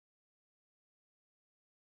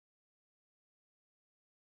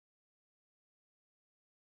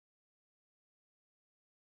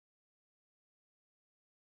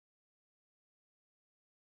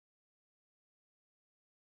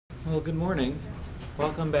Well, good morning.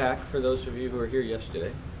 Welcome back for those of you who were here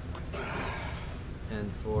yesterday. And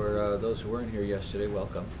for those who weren't here yesterday,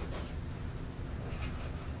 welcome.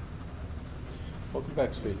 Welcome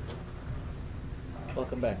back, Tzvi.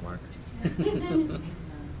 Welcome back, Mark. I'm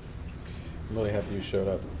really happy you showed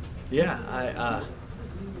up. Yeah,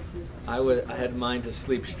 I had mine to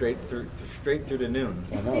sleep straight through to noon.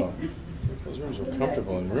 I know. Those rooms were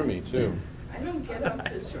comfortable and roomy too. I don't get up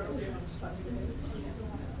this early on Sunday.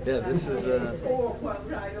 Yeah, this is Or one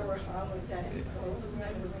night or a holiday.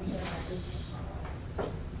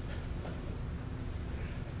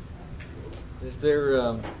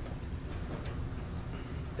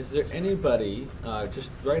 Is there anybody, just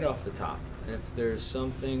right off the top, if there's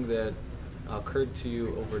something that occurred to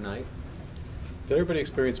you overnight? Did everybody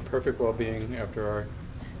experience perfect well-being after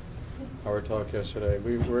our talk yesterday?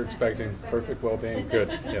 We were expecting perfect well-being. Good.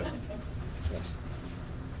 Yes. Yes.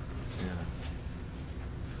 Yeah.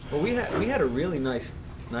 Well, we had a really nice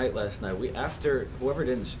night last night. After whoever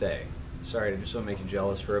didn't stay, sorry to just make you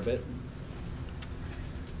jealous for a bit.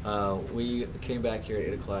 We came back here at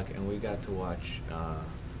 8 o'clock and we got to watch a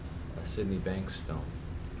Sydney Banks film,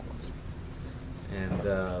 and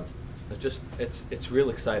it's real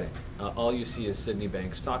exciting. All you see is Sydney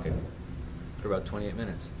Banks talking for about 28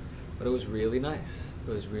 minutes, but it was really nice.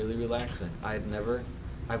 It was really relaxing.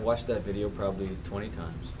 I've watched that video probably 20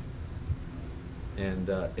 times, and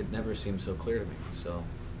it never seemed so clear to me. So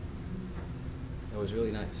it was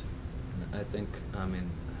really nice. And I think,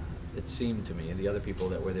 it seemed to me, and the other people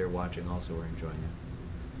that were there watching also were enjoying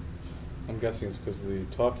it. I'm guessing it's because the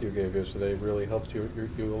talk you gave yesterday really helped you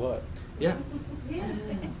a lot. Yeah.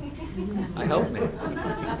 I helped me.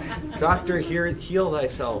 Doctor, heal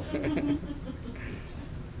thyself.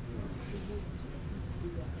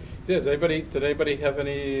 Did anybody have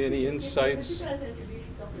any insights?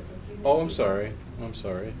 Oh, I'm sorry. I'm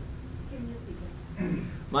sorry.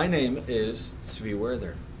 My name is Tzvi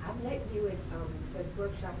Werther. I met you at the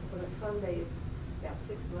workshop on a Sunday about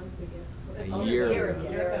 6 months ago. A year ago.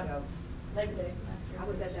 A year ago. I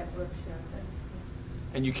was at that workshop.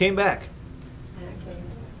 And you came back. And I came.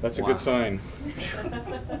 That's a Wow. good sign.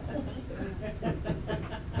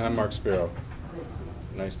 I'm Mark Spiro.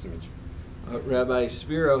 Nice to meet you. Rabbi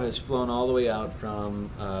Spiro has flown all the way out from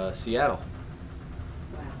Seattle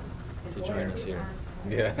to join us here.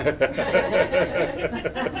 Yeah.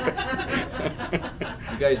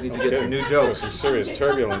 You guys need to get some new There was jokes. some serious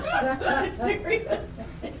turbulence. Serious?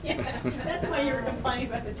 Yeah, that's why you were complaining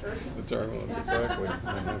about the turbulence. The turbulence, exactly.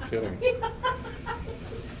 No kidding.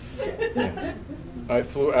 Yeah. I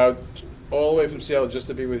flew out all the way from Seattle just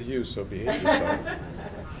to be with you, so behave yourself.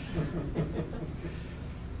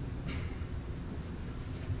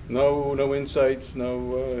 No insights,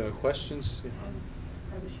 no questions?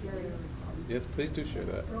 I was sharing Yes, please do share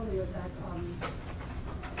that. earlier that when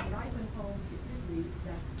I went home to Italy,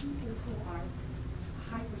 that people who are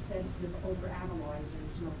hypersensitive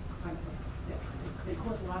overanalyzers, kind of, they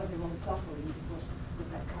cause a lot of their own suffering because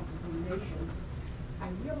of that constant rumination.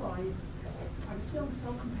 I realized I was feeling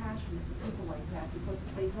so compassionate for people like that because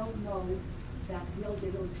they don't know that they're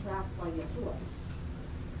really trapped by their thoughts.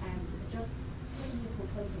 And just putting me into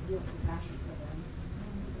a place of real compassion for them.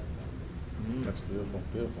 That's beautiful,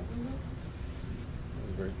 beautiful. That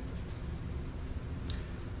was great.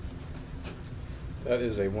 That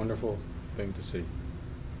is a wonderful thing to see,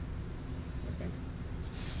 I think,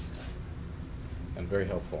 and very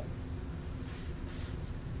helpful.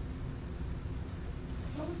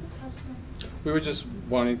 What was the question? We were just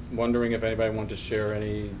wondering if anybody wanted to share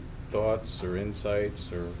any thoughts or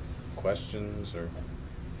insights or questions or...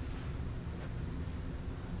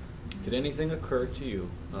 Did anything occur to you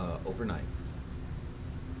overnight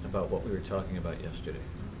about what we were talking about yesterday?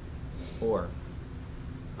 Or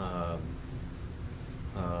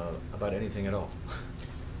about anything at all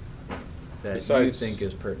that you think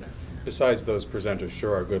is pertinent? Besides those presenters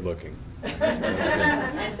sure are good looking. And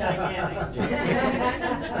dynamic.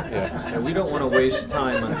 Yeah, we don't want to waste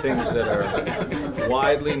time on things that are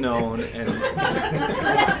widely known and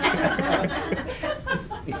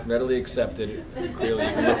readily accepted. Clearly,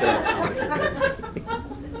 you can look it up.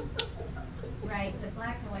 Right, the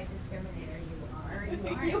black and white discriminator you are.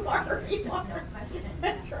 You are. There's no question.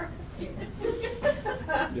 That's right.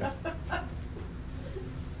 Yeah.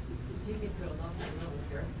 You get to a lovely room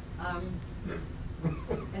here.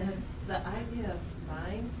 And the idea of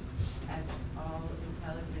mind as all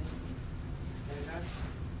intelligent data.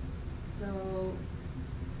 So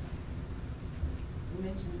you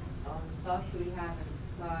mentioned all the thoughts we have and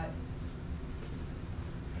thought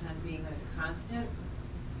kind of being like a constant.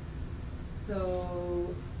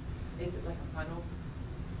 So is it like a funnel?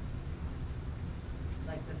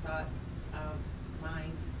 like the thought,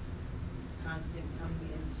 mind, constant coming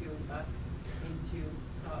into us, into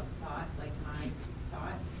thought, like mind,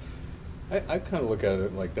 thought. I kind of look at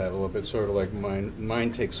it like that a little bit, sort of like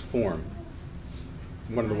mind takes form.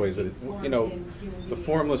 One of the ways that it, you know, the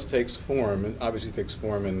formless takes form, and obviously takes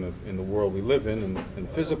form in the world we live in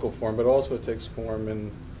physical form, but also it takes form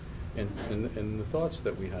in the thoughts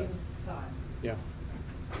that we have. In thought. Yeah.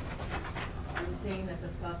 Are you saying that the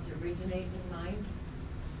thoughts originate in mind?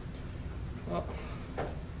 Well,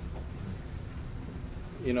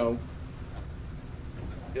 you know,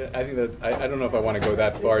 I think that I don't know if I want to go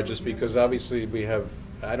that far, just because obviously we have.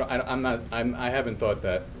 I haven't thought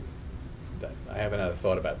that. I haven't had a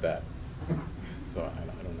thought about that. So I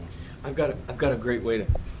don't know. I've got a great way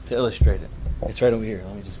to illustrate it. It's right over here.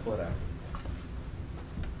 Let me just pull it out.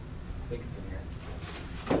 I think it's in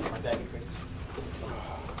here. My baggy Chris.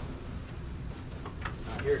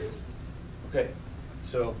 Here it is. Okay,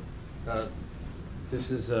 so this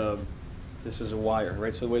is a wire,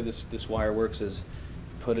 right? So the way this wire works is, you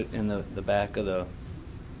put it in the back of the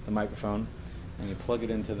microphone, and you plug it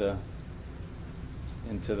into the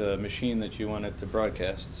machine that you want it to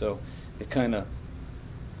broadcast. So it kind of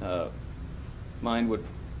mine would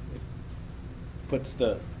puts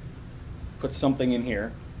something in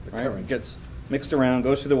here, The right? current. It gets mixed around,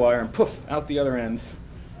 goes through the wire, and poof, out the other end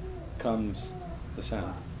comes the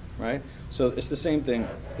sound, right? So it's the same thing.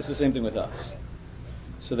 It's the same thing with us.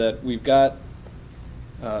 So that we've got,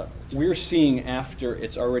 we're seeing after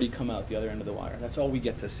it's already come out the other end of the wire. That's all we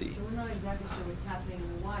get to see. So we're not exactly sure what's happening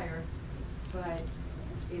in the wire, but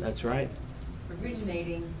it's That's right.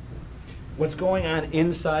 originating, What's going on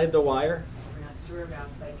inside the wire? we're not sure about,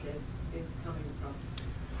 but it's coming from.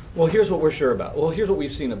 Well, here's what we're sure about. Well, here's what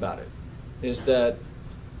we've seen about it, is that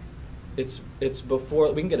it's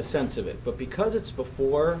before, we can get a sense of it, but because it's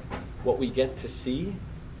before what we get to see,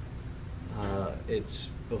 it's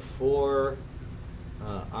before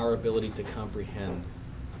our ability to comprehend.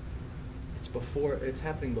 It's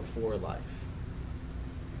happening before life.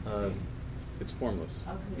 It's formless.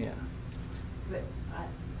 Okay. Yeah. But I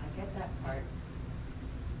get that part.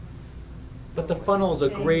 But the funnel is a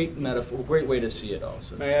great metaphor, great way to see it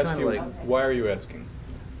also. May I It's ask kinda you, like- why are you asking?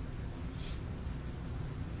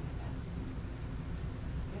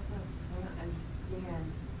 I guess I want to understand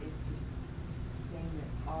if you're saying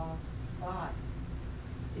that all thought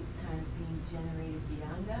is kind of being generated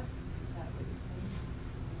beyond us? Is that what you're saying?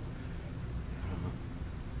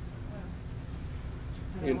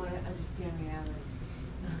 But I You- want to understand reality.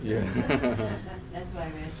 Yeah. That's why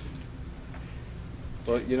I'm asking.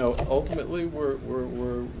 Well, you know, ultimately,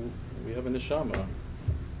 we have a neshama,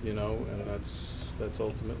 you know, and that's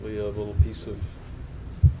ultimately a little piece of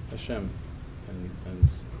Hashem, and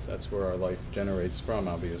that's where our life generates from,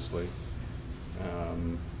 obviously.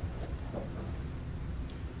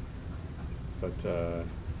 But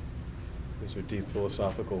these are deep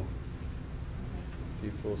philosophical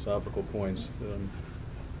points.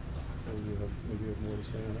 Maybe you have more to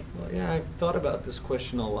say on it. Well, yeah, I've thought about this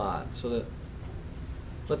question a lot. So that,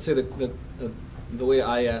 let's say the way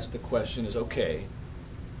I ask the question is, okay,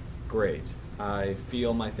 great, I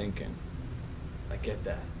feel my thinking. I get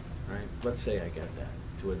that, right? Let's say I get that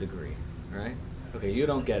to a degree, right? Okay, you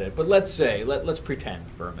don't get it, but let's say, let's pretend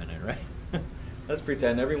for a minute, right? Let's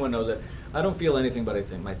pretend everyone knows it. I don't feel anything but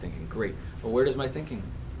my thinking. Great. Well, where does my thinking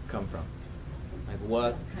come from? Like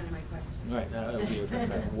what? That's kind of my question. Right. That would be your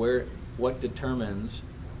question. What determines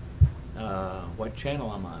what channel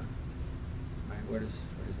I'm on? Right. Where does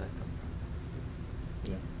that come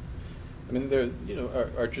from? Yeah. I mean, you know,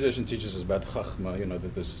 our tradition teaches us about chachma. You know,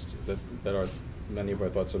 that many of our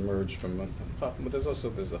thoughts emerge from chachma, but there's a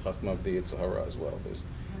chachma of the Yitzhara as well. There's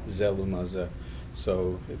zelu mazeh.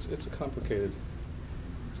 So it's a complicated.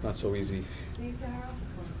 It's not so easy. These are also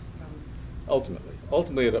coming from.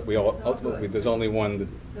 Ultimately, there's only one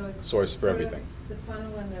So it's source for sort of everything. The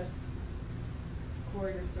funnel and the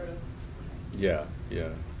cord are sort of. Yeah.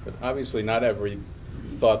 But obviously, not every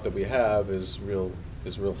thought that we have is real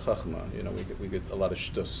chachma. You know, we get a lot of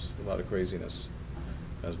shtus, a lot of craziness,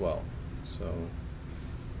 as well. So.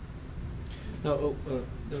 No,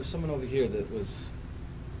 there was someone over here that was.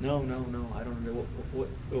 No, I don't know.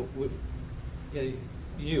 What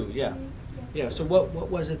yeah, yeah. So what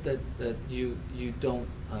was it that you don't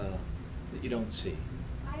see?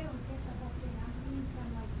 I don't get the whole thing. I'm coming from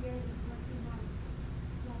like years of working on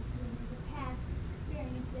like doing the past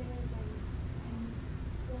experiences and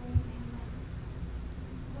going and like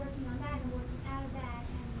working on that and working out of that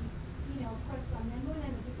and of course on the moon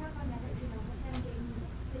and the talk on that Hashem gave me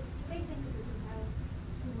this situation because this is how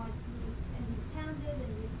he wants me and his talented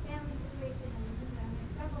and his family situation and this is what I'm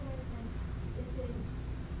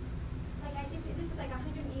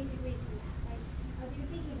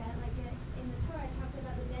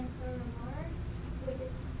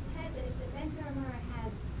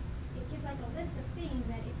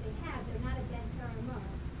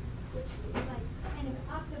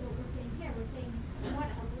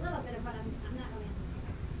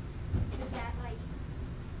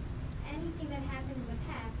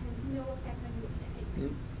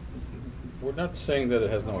We're not saying that it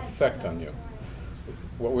has no effect on you.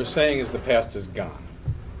 What we're saying is the past is gone.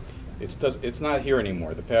 It's not here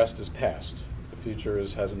anymore. The past is past. The future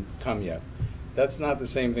hasn't come yet. That's not the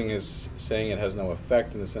same thing as saying it has no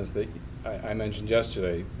effect, in the sense that I mentioned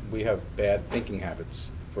yesterday, we have bad thinking habits,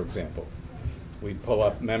 for example. We pull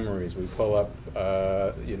up memories, we pull up,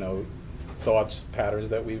 thoughts, patterns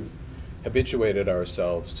that we've habituated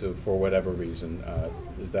ourselves to for whatever reason.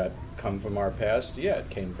 Does that come from our past? Yeah, it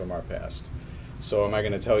came from our past. So am I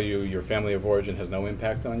going to tell you your family of origin has no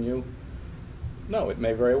impact on you? No, it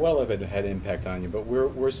may very well have had impact on you, but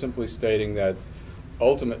we're simply stating that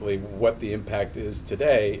ultimately what the impact is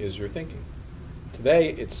today is your thinking. Today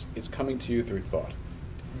it's coming to you through thought.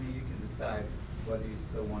 I mean, you can decide whether you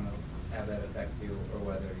still want to have that affect you or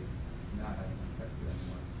whether you're not having it affect you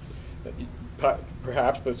anymore.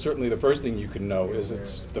 Perhaps, but certainly the first thing you can know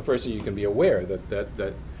is the first thing you can be aware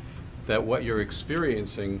that what you're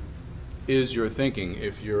experiencing is your thinking.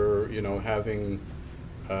 If you're having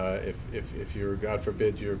if you're, God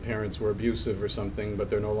forbid, your parents were abusive or something, but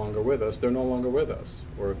they're no longer with us, they're no longer with us.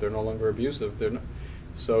 Or if they're no longer abusive, they're not.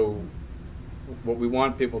 So what we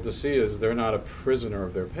want people to see is they're not a prisoner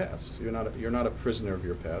of their past. You're not a prisoner of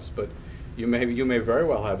your past, but you may very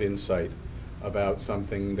well have insight about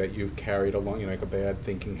something that you've carried along, like a bad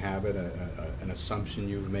thinking habit, an assumption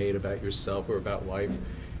you've made about yourself or about life,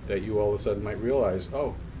 that you all of a sudden might realize,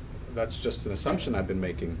 oh, that's just an assumption I've been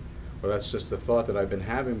making, or that's just a thought that I've been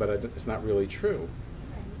having, but it's not really true.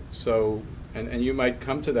 So, and you might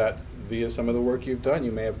come to that via some of the work you've done.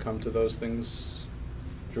 You may have come to those things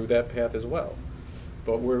through that path as well.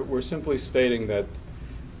 But we're simply stating that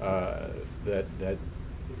that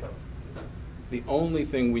the only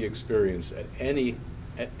thing we experience at any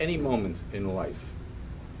moment in life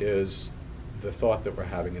is the thought that we're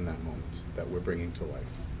having in that moment, that we're bringing to life.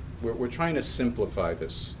 We're trying to simplify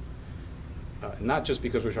this, not just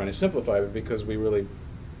because we're trying to simplify it, but because we really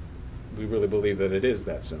believe that it is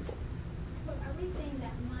that simple. So are we saying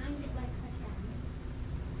that mind is like Hashem,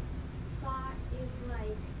 thought is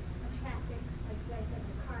like a traffic, like I said,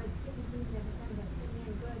 the cars, different things that Hashem has put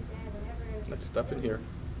in, good, bad, whatever. That's stuff in here.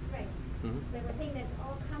 Right. Mm-hmm. But we're saying that's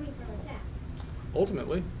all coming from Hashem.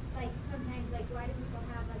 Ultimately. Like sometimes, like why do people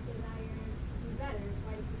have like desire to do better?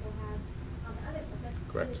 Why do people have all the other stuff? That's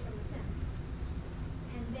Correct. really from Hashem.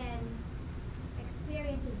 And then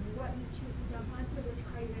experience is what you choose to jump onto, which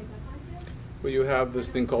car you're going to jump onto. Well, you have this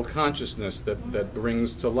thing called consciousness that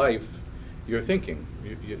brings to life your thinking.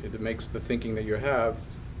 It makes the thinking that you have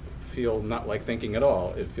feel not like thinking at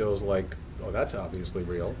all. It feels like, oh, that's obviously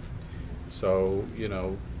real. So,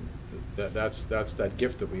 that's that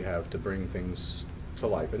gift that we have to bring things to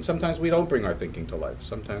life. And sometimes we don't bring our thinking to life.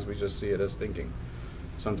 Sometimes we just see it as thinking.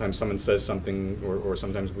 Sometimes someone says something, or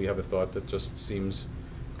sometimes we have a thought that just seems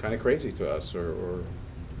kind of crazy to us, or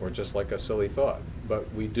just like a silly thought.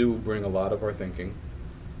 But we do bring a lot of our thinking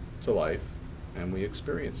to life, and we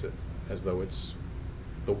experience it as though it's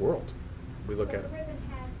the world. We look at it. The person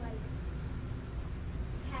has like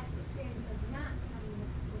past experience of not having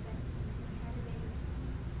the best thinking.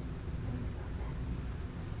 How do you stop that?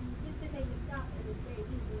 Just to say you stop it is very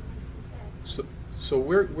easy, like you said. So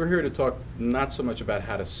we're here to talk not so much about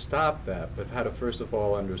how to stop that, but how to first of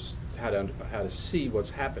all how to see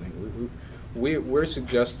what's happening. We're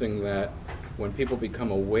suggesting that when people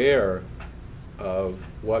become aware of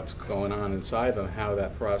what's going on inside them, how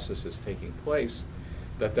that process is taking place,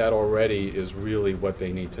 that already is really what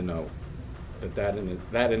they need to know. That in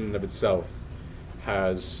and of itself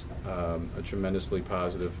has a tremendously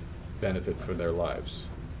positive benefit for their lives.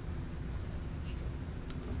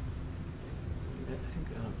 I think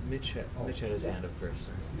Mitch had his hand up first.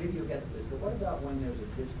 Maybe you'll get to this, but what about when there's a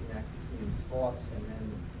disconnect between thoughts and then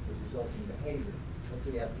the resulting behavior? Let's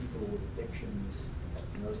say you have people with addictions,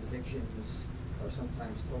 and those addictions are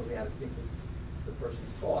sometimes totally out of sync with the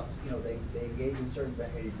person's thoughts. They engage in certain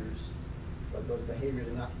behaviors, but those behaviors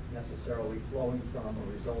are not necessarily flowing from a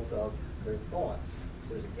result of their thoughts.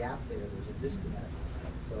 There's a gap there, there's a disconnect.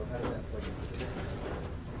 So how does that play into it?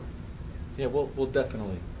 Yeah, we'll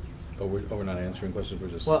definitely. Oh, we're not answering questions. We're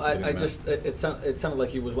just. Well, getting I them just out. it sounded like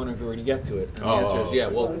he was wondering if we were going to get to it. And the Oh, answer is yeah.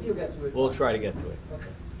 okay. Well, if you get to it, We'll fine. try to get to it. Okay.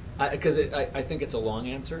 Because I think it's a long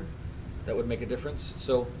answer that would make a difference.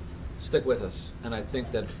 So stick with us, and I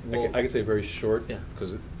think that I could say very short, Yeah.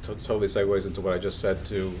 because it totally segues into what I just said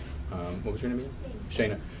to, what was your name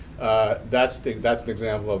again? Shana. That's an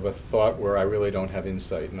example of a thought where I really don't have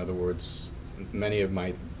insight. In other words, many of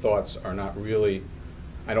my thoughts are not really,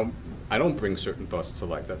 I don't bring certain thoughts to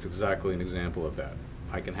life. That's exactly an example of that.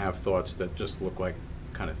 I can have thoughts that just look like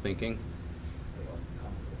kind of thinking.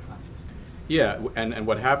 Yeah, and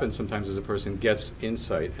what happens sometimes is a person gets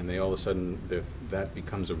insight, and they all of a sudden, that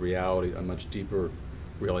becomes a reality, a much deeper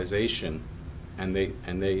realization, and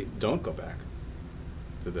they don't go back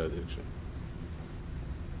to the addiction.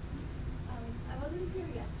 I wasn't here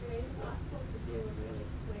yesterday. It's not supposed to do a really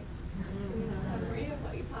quick summary of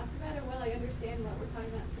what you talked about, or will I understand what we're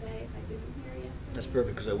talking about today if I didn't hear yesterday? That's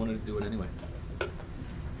perfect, because I wanted to do it anyway.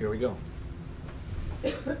 Here we go.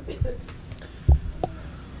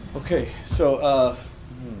 Okay, so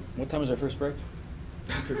what time is our first break?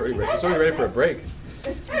 It's already ready for a break.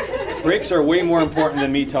 Breaks are way more important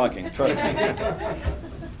than me talking, trust me.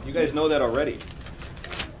 You guys know that already.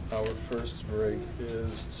 Our first break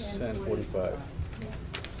is 10:45.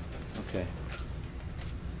 Okay.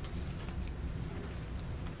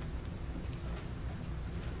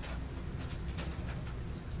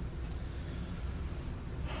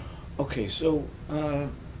 Okay, so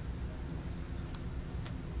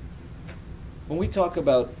when we talk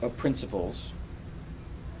about principles,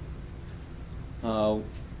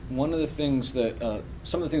 one of the things that,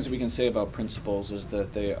 some of the things that we can say about principles is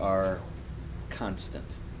that they are constant,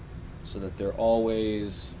 so that they're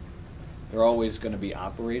always going to be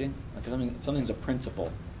operating. Like if something's a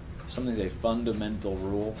principle, something's a fundamental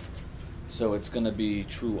rule, so it's going to be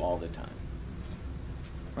true all the time,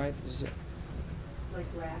 right? Is it? Like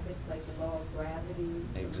gravity, like the law of gravity.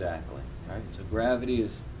 Exactly, right? So gravity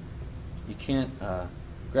is, you can't,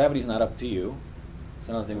 gravity's not up to you. It's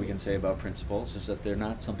another thing we can say about principles, is that they're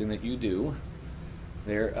not something that you do.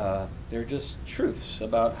 They're just truths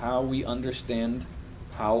about how we understand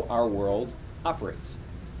how our world operates,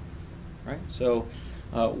 right? So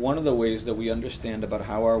one of the ways that we understand about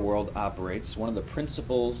how our world operates, one of the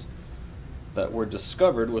principles that were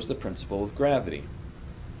discovered was the principle of gravity.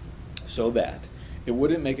 So that it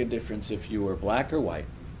wouldn't make a difference if you were black or white,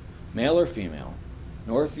 male or female,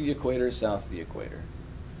 north of the equator, south of the equator,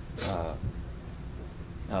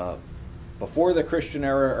 before the Christian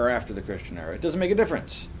era or after the Christian era. It doesn't make a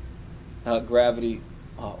difference. Gravity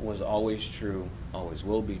was always true, always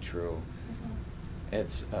will be true.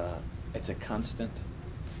 It's a constant,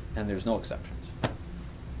 and there's no exceptions.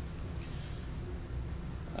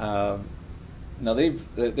 Now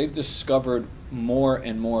they've discovered more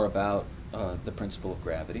and more about the principle of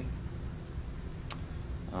gravity.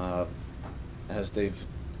 As they've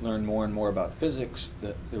learned more and more about physics,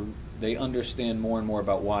 they understand more and more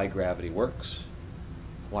about why gravity works,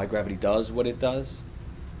 why gravity does what it does.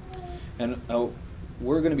 And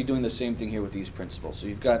we're going to be doing the same thing here with these principles. So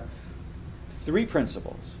you've got three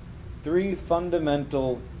principles, three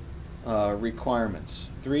fundamental requirements,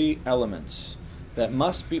 three elements that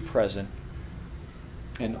must be present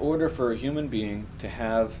in order for a human being to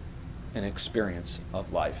have an experience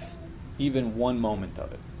of life, even one moment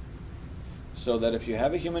of it. So that if you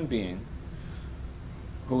have a human being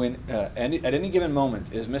who at any given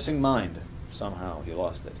moment is missing mind, somehow he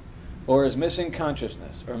lost it, or is missing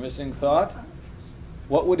consciousness, or missing thought,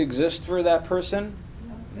 what would exist for that person?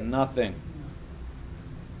 Nothing.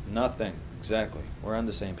 Nothing. Exactly. We're on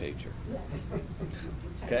the same page here. Yes.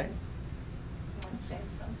 Okay? Want to say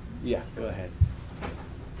something? Yeah, go ahead.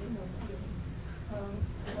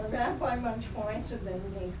 A rabbi much wiser than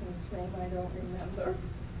me, whose name I don't remember,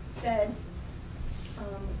 said,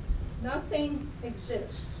 nothing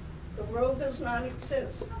exists. The world does not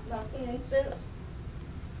exist. Nothing exists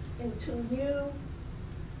until you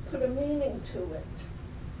put a meaning to it.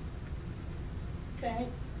 Okay?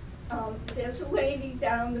 There's a lady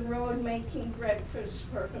down the road making breakfast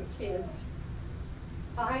for her kids.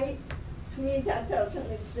 To me, that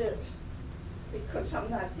doesn't exist, because I'm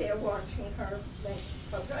not there watching her make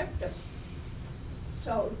her breakfast.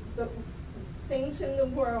 So the things in the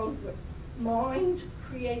world, mind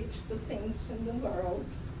creates the things in the world.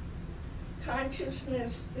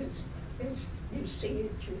 Consciousness is you see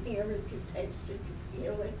it, you hear it, you taste it, you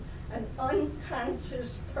feel it. An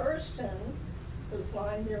unconscious person who's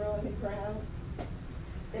lying there on the ground,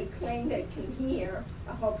 they claim they can hear.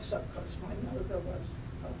 I hope so, because my mother was.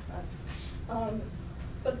 Okay.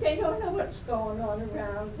 But they don't know what's going on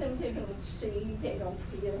around them. They don't see, they don't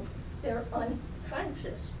feel. They're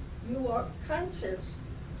unconscious. You are conscious,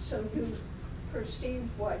 so you perceive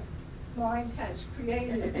what mind has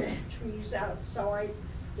created, the trees outside,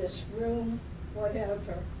 this room,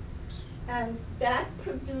 whatever. And that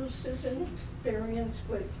produces an experience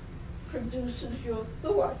which produces your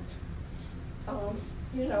thought.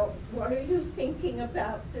 You know, what are you thinking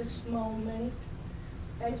about this moment?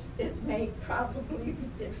 As it may probably be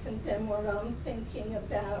different than what I'm thinking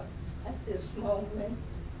about at this moment.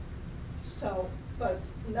 So, but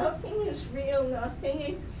nothing is real, nothing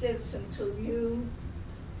exists until you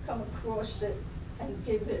come across it and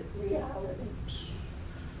give it reality.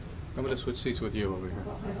 I'm going to switch seats with you over here.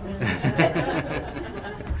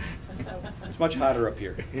 It's much hotter up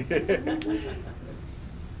here.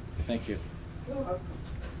 Thank you. You're welcome.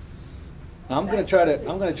 Now, I'm going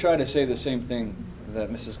to try to say the same thing that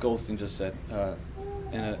Mrs. Goldstein just said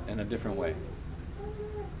in a different way.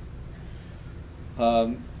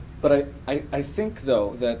 But I think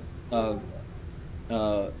though that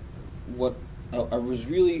what I was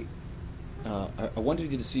really I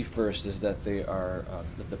wanted you to see first is that they are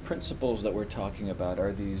that the principles that we're talking about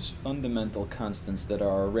are these fundamental constants that are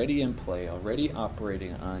already in play, already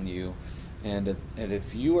operating on you, and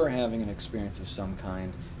if you are having an experience of some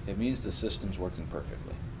kind, it means the system's working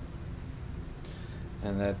perfectly,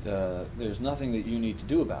 and that there's nothing that you need to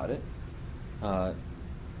do about it,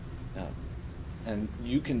 and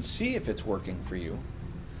you can see if it's working for you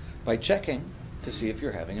by checking to see if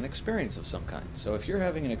you're having an experience of some kind. So if you're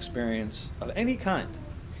having an experience of any kind,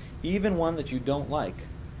 even one that you don't like,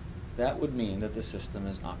 that would mean that the system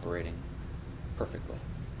is operating perfectly.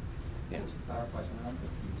 Yeah. Just to clarify something I'm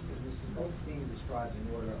confused, because this is both being described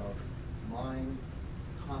in order of mind,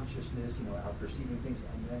 consciousness, our perceiving things,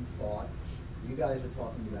 and then thought. You guys are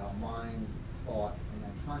talking about mind, thought, and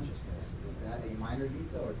then consciousness. Is that a minor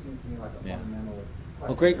detail, or it seems to me like a fundamental question?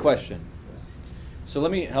 Well, great question. Yes. So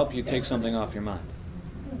let me help you take something off your mind.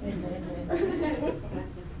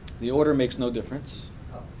 The order makes no difference.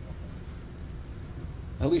 Oh.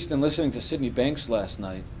 At least in listening to Sydney Banks last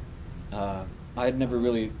night, I had never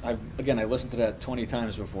really, I listened to that 20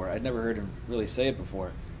 times before. I'd never heard him really say it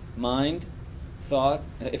before. Mind, thought.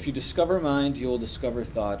 If you discover mind, you will discover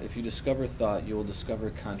thought. If you discover thought, you will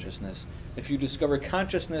discover consciousness. If you discover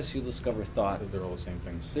consciousness, you'll discover thought. Because they're all the same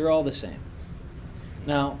things. They're all the same.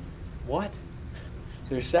 Now, what?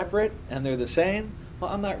 They're separate and they're the same?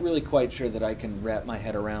 Well, I'm not really quite sure that I can wrap my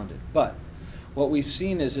head around it. But what we've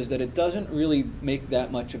seen is that it doesn't really make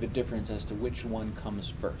that much of a difference as to which one comes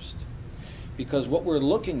first. Because what we're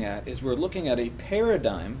looking at is we're looking at a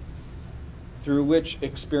paradigm through which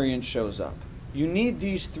experience shows up. You need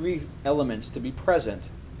these three elements to be present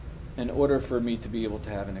in order for me to be able to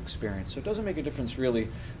have an experience. So it doesn't make a difference really,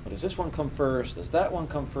 well, does this one come first? Does that one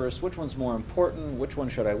come first? Which one's more important? Which one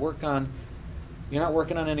should I work on? You're not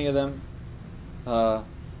working on any of them.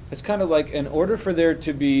 It's kind of like in order for there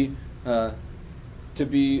to be a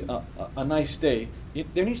nice day,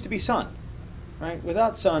 there needs to be sun, right?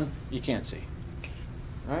 Without sun, you can't see,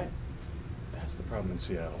 right? That's the problem in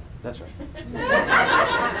Seattle. That's right.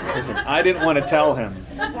 Listen, I didn't want to tell him,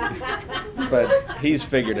 but he's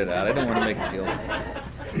figured it out. I don't want to make him feel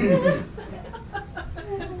bad.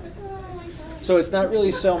 So it's not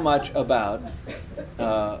really so much about,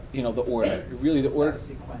 the order. Really, the order.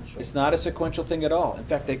 It's not a sequential thing at all. In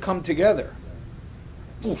fact, they come together.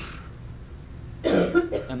 Oof.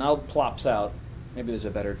 And out plops out. Maybe there's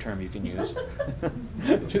a better term you can use.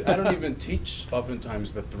 I don't even teach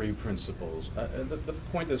oftentimes the three principles. The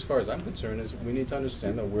point, as far as I'm concerned, is we need to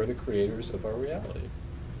understand that we're the creators of our reality.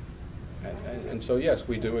 And so, yes,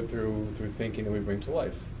 we do it through thinking that we bring to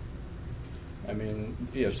life. I mean,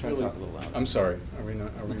 yeah, it's really. Talk a little louder. I'm sorry. Are we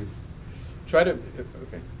not? Are we? Try to.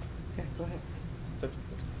 Okay. Yeah, go ahead. That's-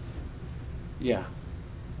 Yeah.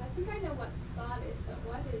 I think I know what thought is, but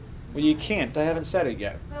what is? Well, you can't. I haven't said it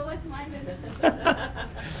yet. Well, what's mind?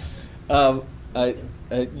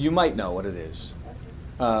 You might know what it is.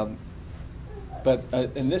 And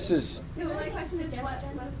this is. No, my question is what?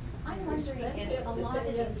 I'm wondering if a lot of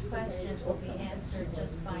these questions will be answered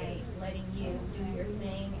just by letting you do your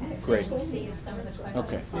thing and Great. then see if some of the questions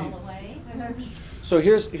Okay. fall away. So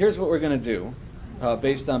here's what we're going to do,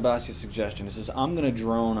 based on Basi's suggestion. Is I'm going to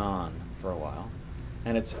drone on for a while,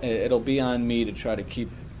 and it'll be on me to try to keep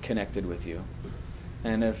connected with you,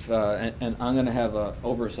 and and I'm going to have an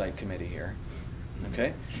oversight committee here,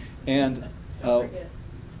 okay, and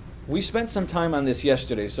we spent some time on this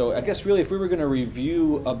yesterday. So I guess really, if we were going to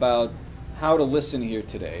review about how to listen here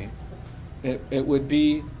today, it would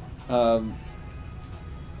be to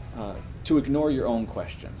ignore your own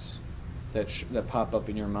questions that pop up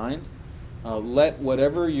in your mind. Let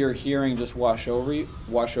whatever you're hearing just wash over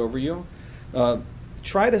you.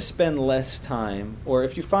 Try to spend less time, or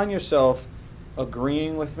if you find yourself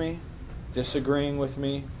agreeing with me, disagreeing with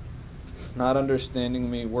me, not understanding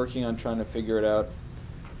me, working on trying to figure it out,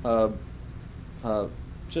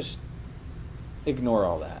 just ignore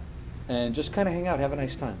all that and just kind of hang out, have a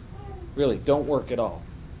nice time. Really, don't work at all.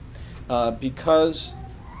 Because,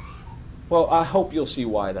 well, I hope you'll see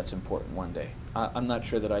why that's important one day. I'm not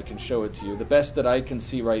sure that I can show it to you. The best that I can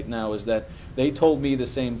see right now is that they told me the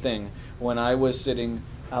same thing when I was sitting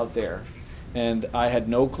out there. and I had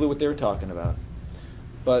no clue what they were talking about.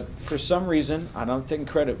 But for some reason, I'm not taking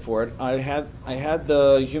credit for it, I had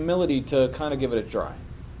the humility to kind of give it a try.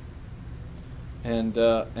 And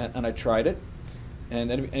I tried it,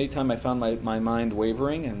 and anytime I found my mind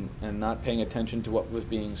wavering and not paying attention to what was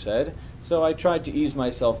being said, so I tried to ease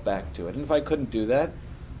myself back to it. And if I couldn't do that,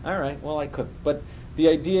 all right, well, I could. But the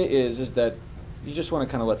idea is that you just want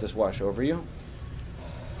to kind of let this wash over you,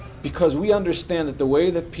 because we understand that the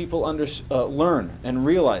way that people learn and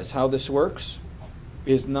realize how this works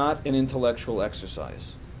is not an intellectual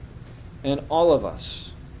exercise. And all of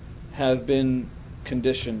us have been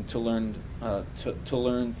conditioned to learn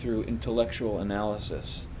through intellectual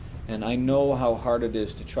analysis. And I know how hard it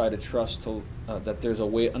is to try to trust that there's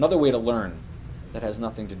another way to learn that has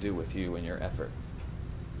nothing to do with you and your effort.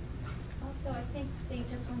 Also, I think, Steve,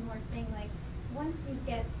 just one more thing, like, once you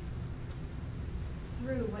get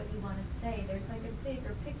through what you want to say, there's like a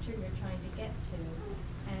bigger picture you're trying to get to,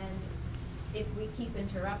 and if we keep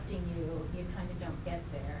interrupting you, you kind of don't get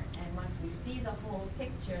there. And once we see the whole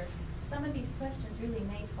picture, some of these questions really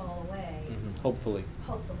may fall away. Mm-hmm. Hopefully.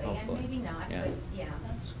 Hopefully, and maybe not, yeah. but yeah.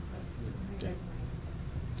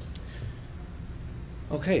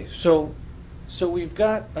 Okay, so we've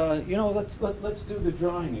got let's do the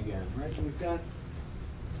drawing again, right?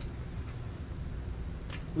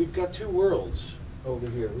 We've got two worlds over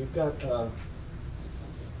here. We've got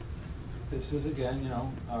this is again,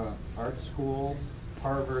 art school,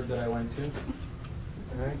 Harvard that I went to.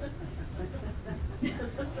 Right?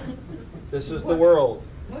 This is the world.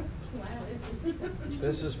 What planet?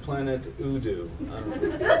 This is planet Udu.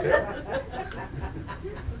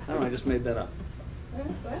 Okay. I just made that up.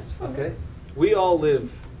 That's fine. Okay. We all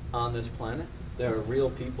live on this planet. There are real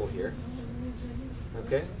people here.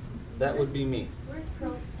 Okay. That would be me. Where's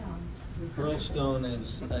Pearlstone? Pearlstone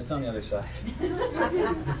it's on the other side.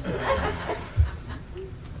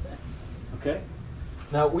 Okay.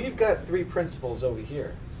 Now we've got three principles over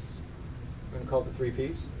here. We're going to call it the 3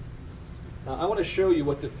 Ps. Now I want to show you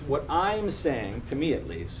what I'm saying, to me at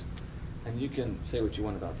least, and you can say what you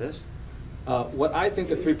want about this. What I think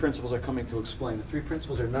the 3 principles are coming to explain. The 3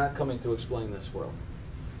 principles are not coming to explain this world.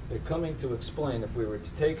 They're coming to explain, if we were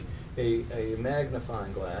to take a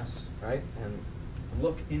magnifying glass, right, and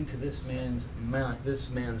look into this man's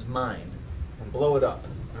mind and blow it up.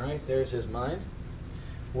 All right, there's his mind.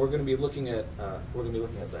 We're going to be looking at that.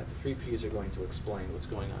 The 3 Ps are going to explain what's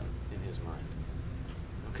going on in his mind.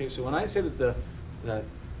 Okay, so when I say that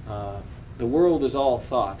the world is all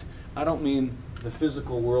thought, I don't mean the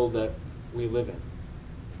physical world that we live in.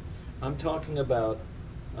 I'm talking about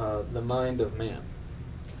the mind of man.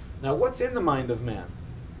 Now, what's in the mind of man?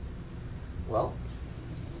 Well,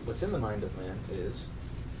 what's in the mind of man is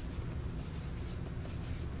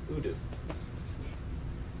Udu.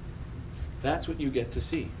 That's what you get to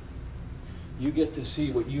see. You get to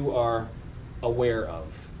see what you are aware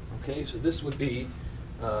of. Okay, so this would be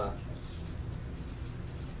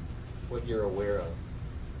what you're aware of,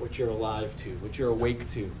 what you're alive to, what you're awake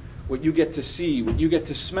to, what you get to see, what you get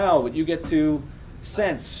to smell, what you get to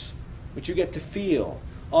sense, what you get to feel.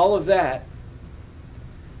 All of that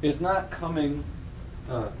is not coming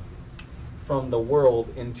from the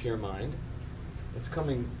world into your mind. It's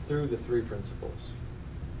coming through the 3 principles.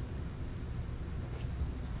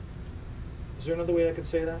 Is there another way I could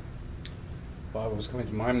say that? Well, what was coming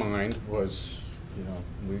to my mind was,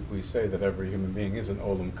 we say that every human being is an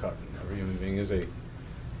olam katan. Every human being is a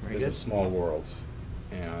small world.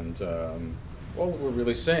 And all we're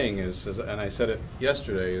really saying is, and I said it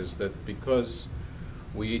yesterday, is that because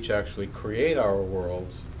we each actually create our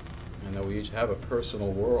world, and that we each have a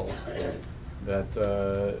personal world, what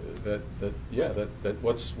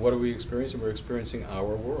are we experiencing? We're experiencing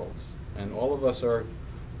our world. And all of us are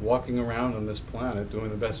walking around on this planet doing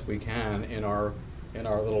the best we can in our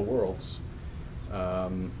little worlds,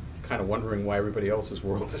 kind of wondering why everybody else's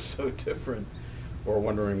world is so different, or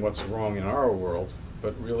wondering what's wrong in our world,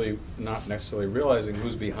 but really not necessarily realizing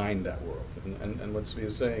who's behind that world. And what Tzvi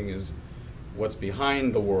is saying is, what's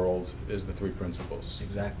behind the world is the 3 principles.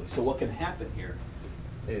 Exactly. So what can happen here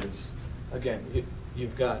is, again,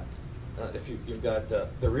 you've got you've got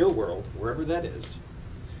the real world, wherever that is,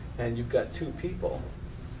 and you've got 2 people.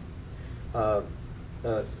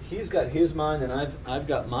 He's got his mind, and I've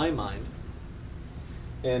got my mind.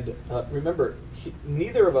 And remember,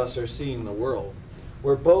 neither of us are seeing the world.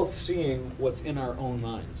 We're both seeing what's in our own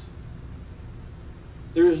minds.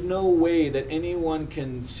 There's no way that anyone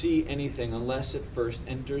can see anything unless it first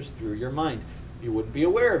enters through your mind. You wouldn't be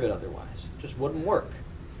aware of it otherwise. It just wouldn't work.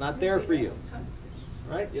 It's not there for you.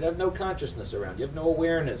 Right? You'd have no consciousness around. You have no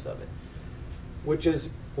awareness of it. Which is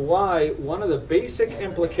why one of the basic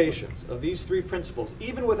implications of these three principles,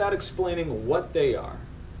 even without explaining what they are,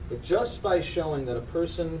 but just by showing that a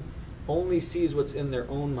person only sees what's in their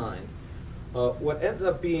own mind, what ends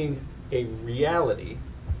up being a reality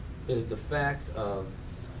is the fact of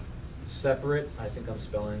separate, I think I'm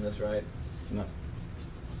spelling this right. No.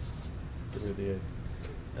 Get rid of the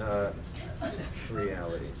A.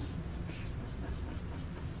 Realities.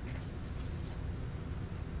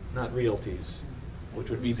 Not realties, which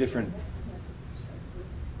would be different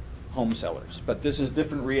home sellers. But this is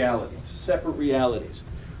different realities, separate realities.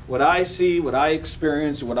 What I see, what I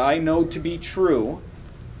experience, what I know to be true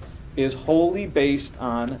is wholly based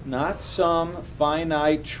on not some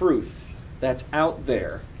finite truth that's out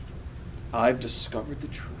there. I've discovered the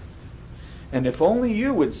truth. And if only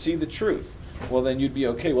you would see the truth, well, then you'd be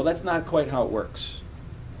okay. Well, that's not quite how it works.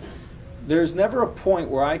 There's never a point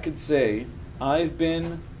where I could say, I've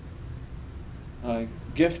been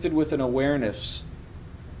gifted with an awareness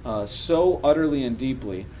so utterly and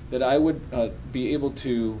deeply that I would be able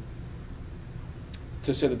to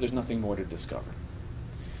say that there's nothing more to discover.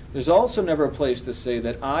 There's also never a place to say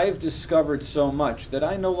that I've discovered so much that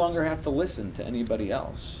I no longer have to listen to anybody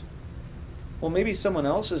else. Well, maybe someone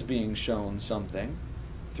else is being shown something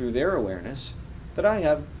through their awareness that I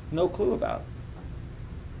have no clue about.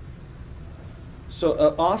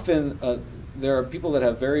 So often there are people that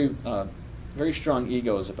have very strong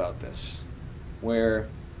egos about this, where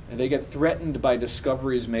they get threatened by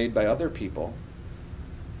discoveries made by other people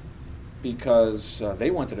because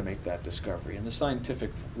they wanted to make that discovery. In the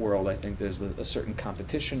scientific world, I think there's a certain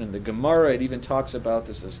competition. In the Gemara, it even talks about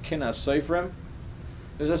this as kinas seifrim.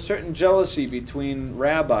 There's a certain jealousy between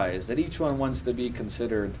rabbis that each one wants to be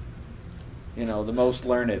considered, the most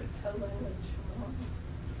learned.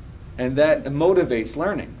 And that motivates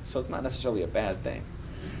learning. So it's not necessarily a bad thing.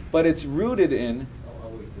 But it's rooted in,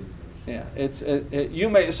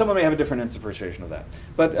 someone may have a different interpretation of that.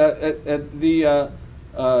 But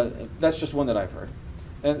that's just one that I've heard.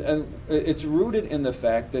 And it's rooted in the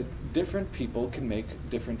fact that different people can make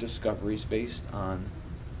different discoveries based on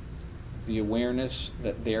the awareness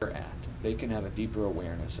that they're at. They can have a deeper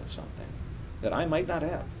awareness of something that I might not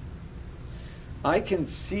have. I can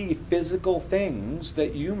see physical things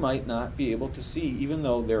that you might not be able to see, even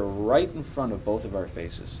though they're right in front of both of our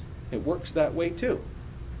faces. It works that way too.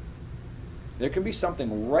 There can be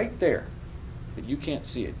something right there that you can't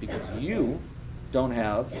see it because you don't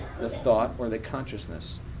have the thought or the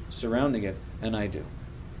consciousness surrounding it, and I do.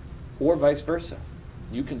 Or vice versa.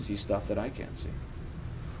 You can see stuff that I can't see.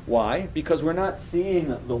 Why? Because we're not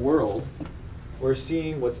seeing the world, we're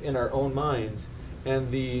seeing what's in our own minds, and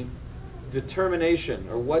the determination,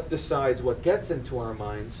 or what decides what gets into our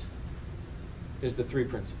minds, is the three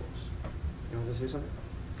principles. You want to say something?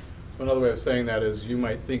 So another way of saying that is you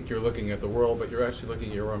might think you're looking at the world, but you're actually looking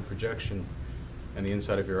at your own projection and the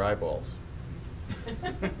inside of your eyeballs.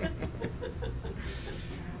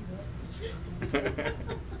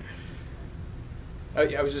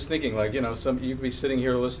 I was just thinking, you could be sitting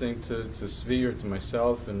here listening to Tzvi or to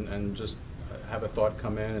myself and just have a thought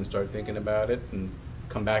come in and start thinking about it and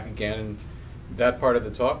come back again, and that part of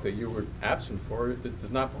the talk that you were absent for, it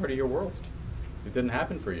is not part of your world. It didn't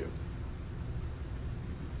happen for you.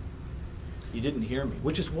 You didn't hear me,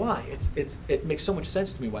 which is why it makes so much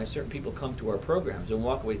sense to me why certain people come to our programs and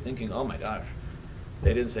walk away thinking, oh my gosh,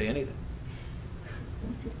 they didn't say anything.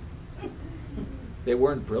 They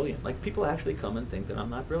weren't brilliant. Like, people actually come and think that I'm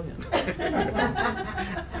not brilliant.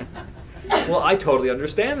 Well, I totally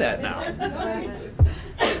understand that now.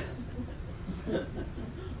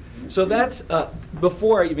 So that's,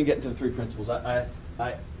 before I even get into the three principles, I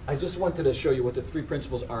just wanted to show you what the three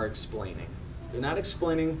principles are explaining. They're not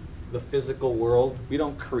explaining the physical world. We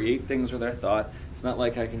don't create things with our thought. It's not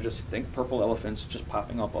like I can just think purple elephants just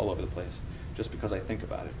popping up all over the place just because I think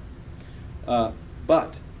about it.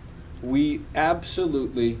 But we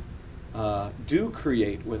absolutely do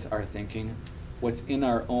create with our thinking what's in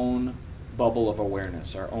our own bubble of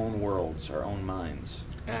awareness, our own worlds, our own minds.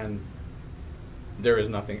 And there is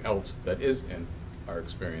nothing else that is in our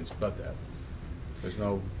experience but that. There's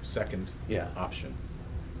no second option.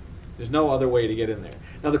 There's no other way to get in there.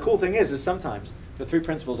 Now the cool thing is sometimes the three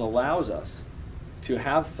principles allows us to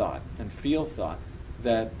have thought and feel thought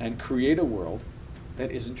and create a world that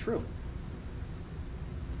isn't true.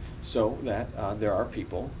 So that there are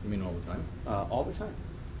people. You mean all the time? All the time.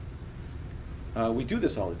 We do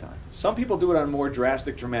this all the time. Some people do it on more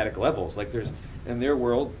drastic, dramatic levels. Like in their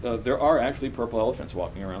world, there are actually purple elephants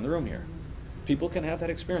walking around the room here. People can have that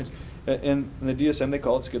experience. In the DSM, they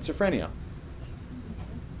call it schizophrenia.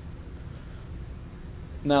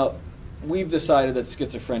 Now, we've decided that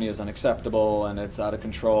schizophrenia is unacceptable and it's out of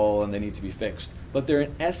control and they need to be fixed. But they're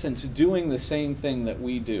in essence doing the same thing that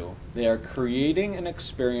we do. They are creating an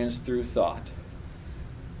experience through thought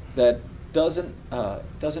that doesn't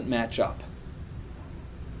match up.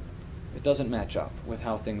 It doesn't match up with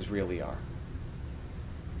how things really are.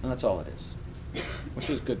 And that's all it is, which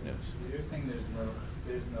is good news. You're saying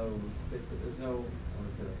there's no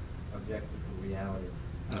objective reality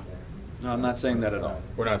out there. No, I'm not saying that at all.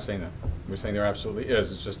 We're not saying that. We're saying there absolutely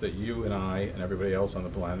is. It's just that you and I and everybody else on the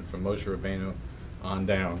planet, from Moshe Rabbeinu on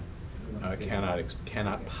down,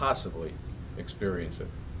 cannot possibly experience it.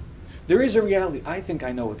 There is a reality. I think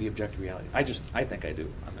I know what the objective reality. I think I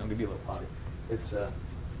do. I'm going to be a little potty. It's a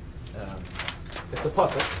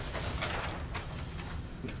pasuk.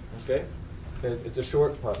 Okay, it's a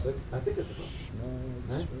short pasuk. I think it's a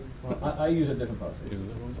pasuk. Well, I use a different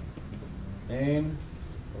pasuk. Aim.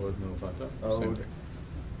 Same thing.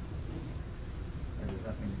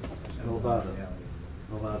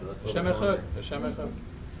 Hashem echad. Hashem echad.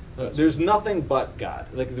 There's nothing but God.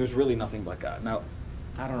 Like, there's really nothing but God. Now,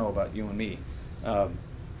 I don't know about you and me,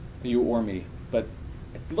 you or me, but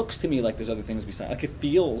it looks to me like there's other things besides. Like, it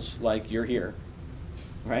feels like you're here,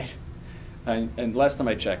 right? And last time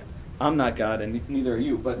I checked, I'm not God, and neither are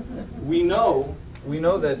you. But we know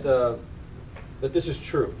that that this is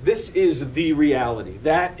true. This is the reality.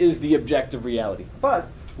 That is the objective reality. But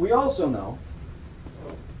we also know,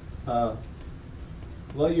 Lo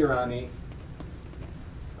Yirani,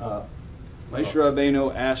 Moshe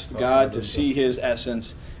Rabbeinu asked God to see his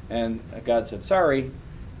essence, and God said, sorry,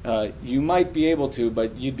 you might be able to,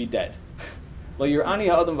 but you'd be dead. Lo Yirani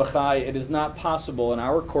ha'adam v'chai, it is not possible in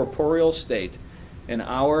our corporeal state, in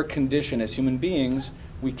our condition as human beings,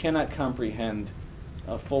 we cannot comprehend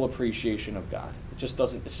a full appreciation of God. It just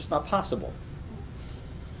doesn't, it's just not possible.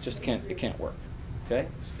 It can't work. Okay?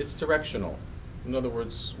 It's directional. In other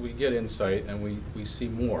words, we get insight and we see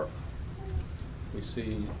more. We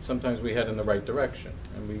see, sometimes we head in the right direction,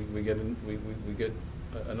 and we get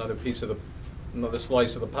another piece of another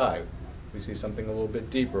slice of the pie. We see something a little bit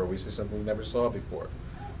deeper. We see something we never saw before.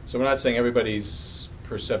 So we're not saying everybody's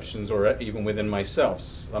perceptions, or even within myself.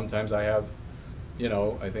 Sometimes I have,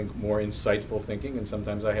 I think more insightful thinking, and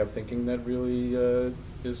sometimes I have thinking that really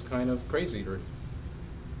is kind of crazy.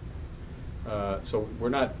 So we're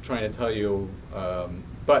not trying to tell you,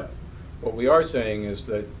 but what we are saying is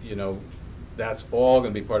that, that's all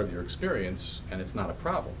going to be part of your experience, and it's not a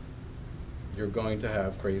problem. You're going to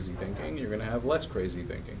have crazy thinking. You're going to have less crazy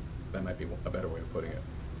thinking. That might be a better way of putting it.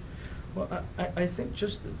 Well, I think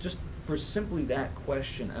just for simply that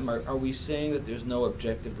question, are we saying that there's no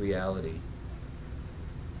objective reality?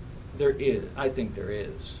 There is. I think there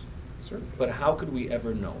is. Certainly. But how could we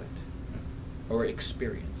ever know it or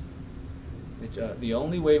experience it? The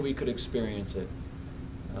only way we could experience it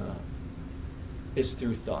is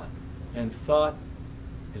through thought. And thought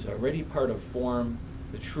is already part of form.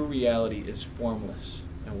 The true reality is formless,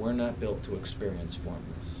 and we're not built to experience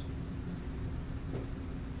formless.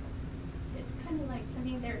 It's kind of like,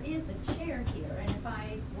 there is a chair here, and if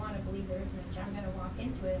I want to believe there isn't a chair, I'm going to walk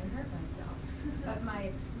into it and hurt myself. But my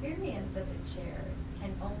experience of a chair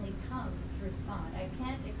can only come through thought. I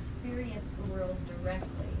can't experience the world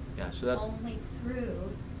directly. Yeah, so that's only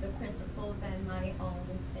through the principles and my own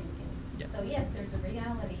thinking. Yeah. So yes, there's a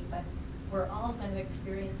reality, but we're all going to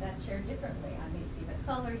experience that chair differently. I may see the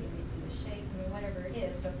color, you may see the shape, whatever it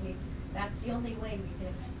is, but that's the only way we can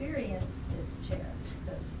experience this chair,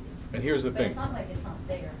 so to speak. And here's the But thing. it's not like it's not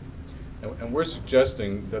there. And we're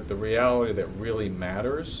suggesting that the reality that really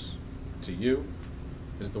matters to you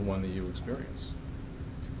is the one that you experience.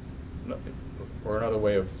 Or another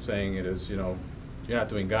way of saying it is, you're not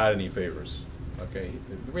doing God any favors. Okay?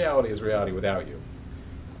 The reality is reality without you.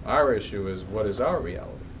 Our issue is, what is our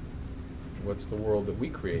reality? What's the world that we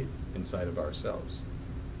create inside of ourselves?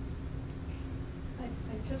 I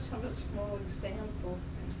just have a small example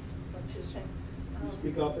of what you're saying.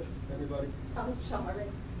 Speak up, everybody. I'm sorry.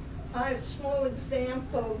 I have a small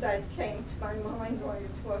example that came to my mind while you're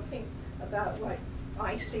talking about what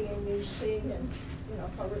I see and you see, and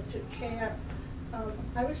how it's a chair.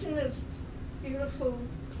 I was in this beautiful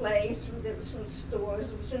place where there were some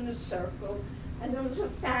stores. It was in a circle, and there was a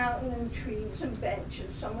fountain and trees and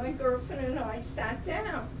benches. So my girlfriend and I sat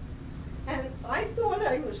down, and I thought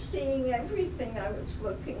I was seeing everything. I was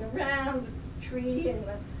looking around the tree and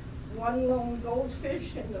the one lone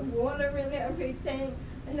goldfish and the water and everything.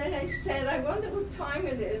 And then I said, I wonder what time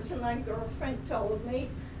it is. And my girlfriend told me.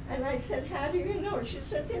 And I said, how do you know? She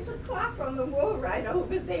said, there's a clock on the wall right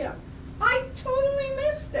over there. I totally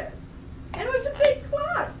missed it. And it was a big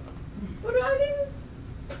clock. But I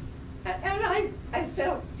didn't,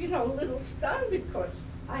 a little stunned because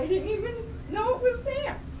I didn't even know it was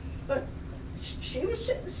there. But she was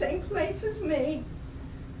sitting the same place as me,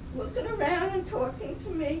 looking around and talking to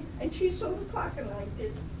me, and she saw the clock and I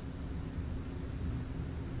did.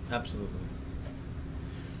 Absolutely.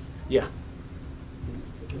 Yeah.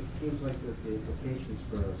 It seems like that the implications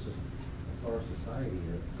for our society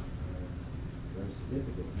are very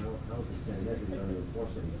significant. How is the Sanhedrin going to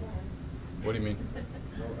enforce anything? What do you mean?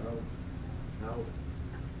 How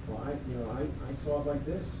well, I saw it like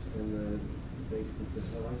this, and basically said,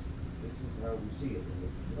 well, this is how we see it. And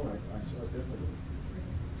no, I saw it differently.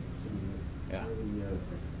 Yeah. Really,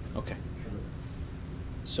 Okay.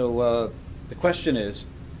 So the question is,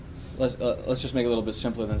 let's just make it a little bit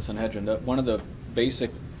simpler than Sanhedrin. One of the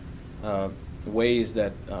basic ways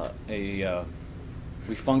that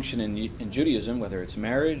we function in Judaism, whether it's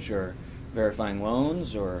marriage or verifying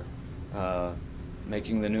loans or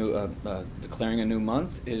making the new declaring a new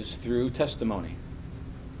month, is through testimony.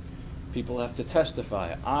 People have to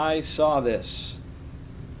testify. I saw this,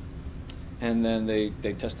 and then they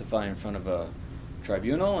testify in front of a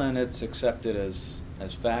tribunal, and it's accepted as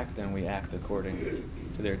fact, and we act according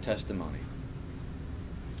to their testimony.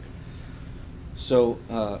 So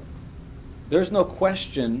there's no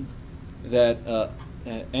question that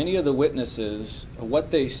any of the witnesses,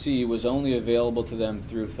 what they see was only available to them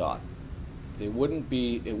through thought. It wouldn't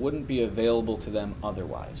be available to them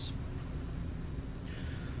otherwise.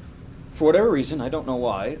 For whatever reason, I don't know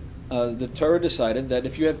why, the Torah decided that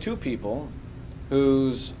if you have two people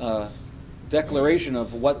whose declaration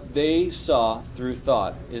of what they saw through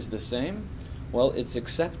thought is the same, well, it's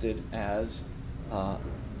accepted as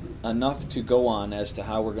enough to go on as to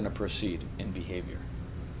how we're going to proceed in behavior.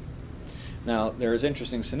 Now, there's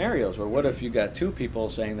interesting scenarios where what if you got two people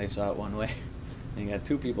saying they saw it one way, and you got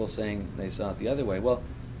two people saying they saw it the other way? Well,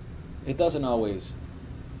 it doesn't always.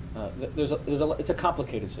 It's a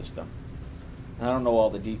complicated system. I don't know all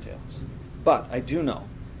the details, but I do know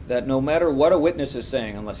that no matter what a witness is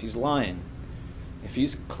saying, unless he's lying, if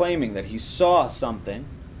he's claiming that he saw something,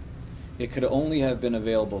 it could only have been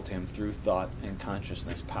available to him through thought and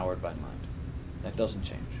consciousness powered by mind. That doesn't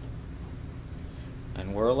change.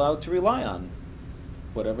 And we're allowed to rely on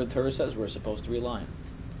whatever the Torah says we're supposed to rely on.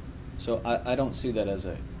 So I don't see that as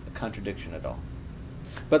a contradiction at all.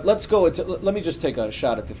 But let's go into, let me just take a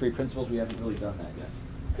shot at the three principles. We haven't really done that yet.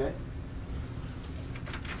 Okay?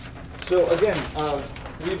 So again,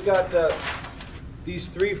 we've got these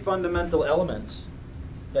three fundamental elements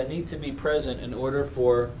that need to be present in order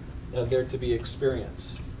for there to be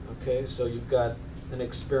experience. Okay, so you've got an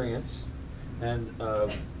experience, and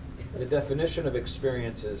the definition of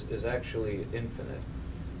experience is actually infinite.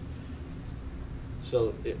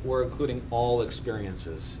 So we're including all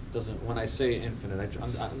experiences. Doesn't, when I say infinite,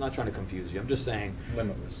 I'm not trying to confuse you. I'm just saying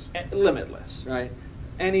limitless. Limitless, right?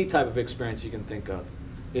 Any type of experience you can think of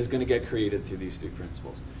is going to get created through these three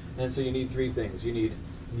principles. And so you need three things. You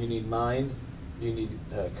need mind, you need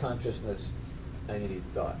consciousness, and you need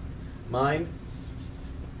thought. Mind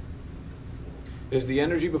is the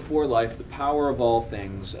energy before life, the power of all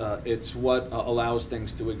things. It's what allows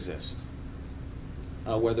things to exist,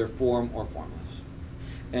 whether form or formless.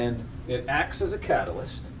 And it acts as a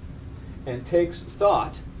catalyst and takes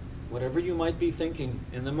thought, whatever you might be thinking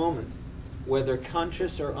in the moment, whether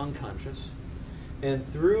conscious or unconscious, and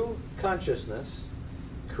through consciousness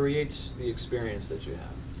creates the experience that you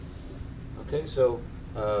have. Okay, so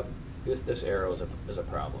this arrow is a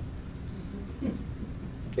problem.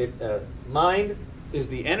 Mind is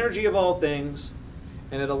the energy of all things,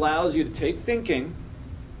 and it allows you to take thinking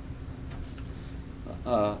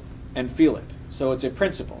and feel it. So it's a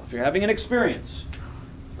principle. If you're having an experience,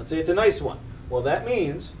 let's say it's a nice one, well, that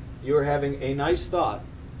means you're having a nice thought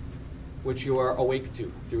which you are awake to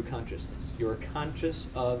through consciousness. You are conscious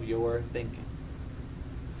of your thinking.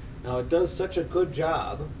 Now, it does such a good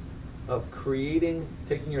job of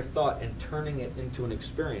taking your thought and turning it into an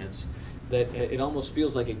experience that it almost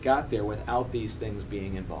feels like it got there without these things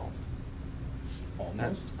being involved.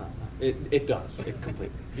 Almost. It does. It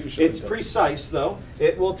completely. It's precise, though.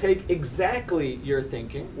 It will take exactly your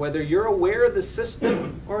thinking, whether you're aware of the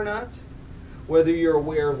system or not, whether you're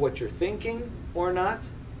aware of what you're thinking or not.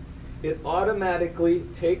 It automatically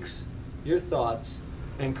takes your thoughts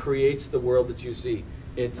and creates the world that you see.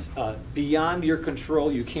 It's beyond your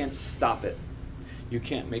control. You can't stop it. You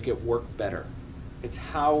can't make it work better. It's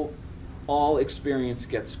how all experience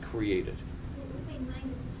gets created.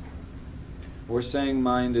 We're saying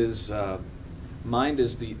mind is the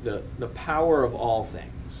power of all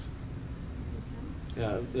things.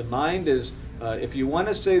 The mind is, if you want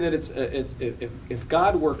to say that if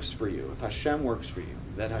God works for you, if Hashem works for you,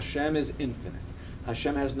 that Hashem is infinite.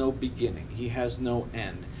 Hashem has no beginning. He has no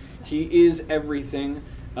end. He is everything,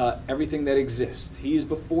 everything that exists. He is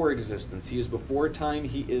before existence. He is before time.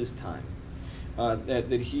 He is time.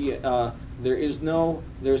 There's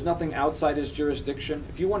nothing outside his jurisdiction.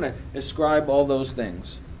 If you want to ascribe all those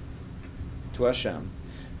things to Hashem,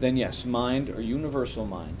 then yes, mind or universal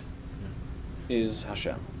mind is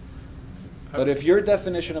Hashem. But if your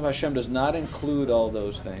definition of Hashem does not include all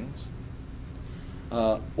those things,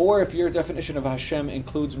 or if your definition of Hashem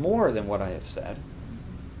includes more than what I have said,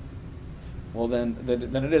 well then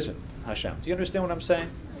it isn't Hashem. Do you understand what I'm saying?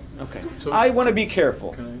 Okay. So I want to be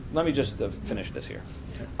careful. Let me just finish this here.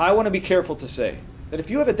 I want to be careful to say that if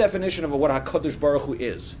you have a definition of what HaKadosh Baruch Hu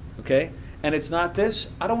is, okay, and it's not this,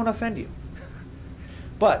 I don't want to offend you.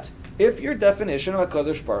 But if your definition of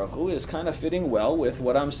HaKadosh Baruch Hu is kind of fitting well with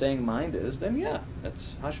what I'm saying mind is, then yeah,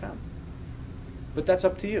 that's Hashem. But that's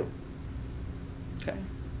up to you. Okay.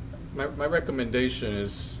 My recommendation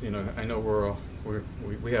is, I know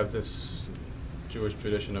we have this Jewish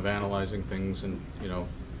tradition of analyzing things and,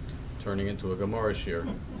 turning into a Gemara shir.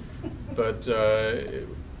 But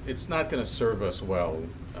it's not going to serve us well.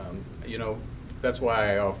 That's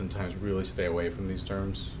why I oftentimes really stay away from these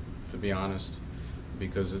terms, to be honest,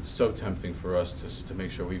 because it's so tempting for us to make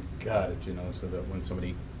sure we've got it, so that when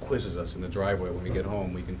somebody quizzes us in the driveway when we get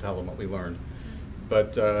home, we can tell them what we learned.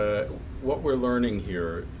 But what we're learning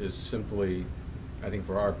here is simply, I think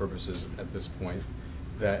for our purposes at this point,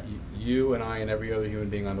 that you and I and every other human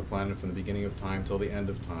being on the planet from the beginning of time till the end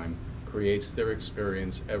of time creates their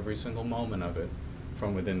experience, every single moment of it,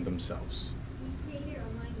 from within themselves.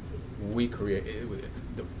 We create it.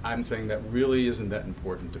 I'm saying that really isn't that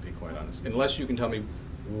important, to be quite honest, unless you can tell me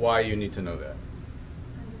why you need to know that.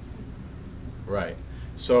 Right.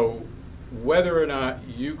 So whether or not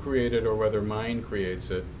you create it or whether mind creates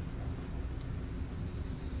it,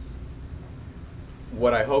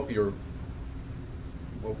 what I hope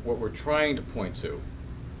what we're trying to point to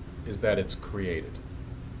is that it's created.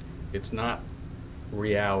 It's not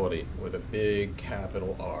reality with a big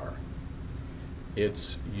capital R.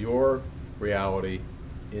 It's your reality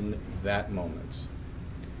in that moment.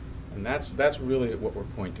 And that's really what we're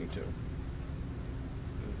pointing to.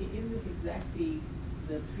 Isn't this exactly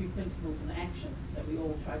the three principles in action that we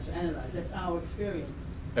all try to analyze? That's our experience.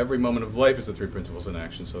 Every moment of life is the three principles in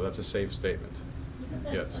action, so that's a safe statement.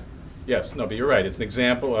 Yes. Yes, no, but you're right. It's an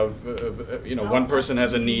example of one person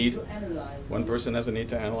has a need. One person has a need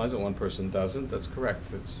to analyze it, one person doesn't. That's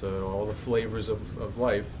correct. It's all the flavors of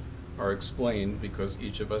life are explained because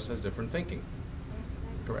each of us has different thinking.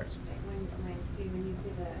 Correct. When you see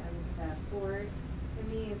the board, to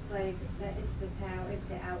me it's like that. It's the power. It's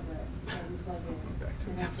the outlet that you plug in.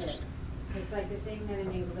 And that's it. It's like the thing that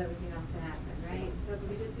enables everything else to happen, right? So if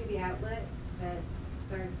we just be the outlet that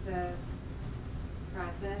starts the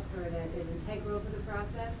process or that is integral to the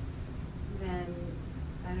process, then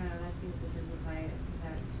I don't know. That seems to simplify it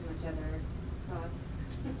without too much other thoughts.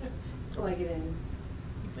 Plug it in.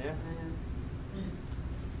 Yeah.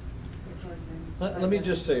 Let me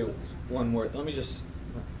just say one more. Let me just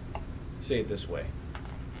say it this way.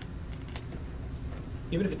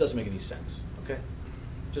 Even if it doesn't make any sense, okay?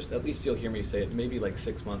 Just at least you'll hear me say it. Maybe like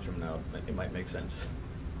 6 months from now, it might make sense.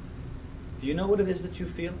 Do you know what it is that you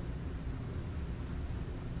feel?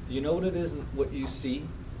 Do you know what it is, what you see?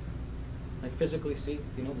 Like physically see?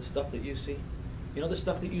 Do you know the stuff that you see? You know the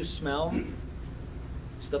stuff that you smell?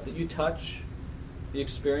 Stuff that you touch? The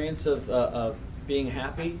experience of being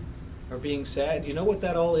happy or being sad? Do you know what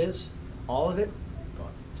that all is? All of it?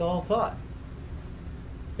 It's all thought.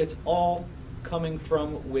 It's all coming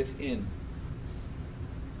from within.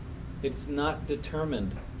 It's not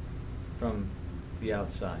determined from the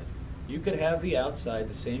outside. You could have the outside,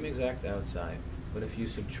 the same exact outside, but if you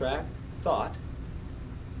subtract thought,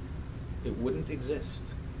 it wouldn't exist.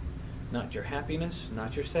 Not your happiness,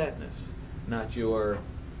 not your sadness, not your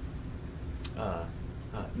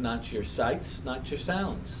sights, not your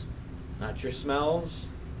sounds, not your smells,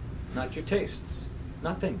 not your tastes,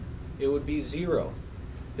 nothing. It would be zero.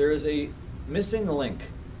 There is a missing link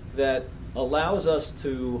that allows us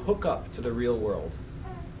to hook up to the real world,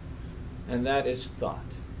 and that is thought.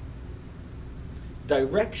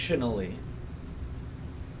 Directionally,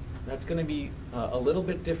 that's going to be a little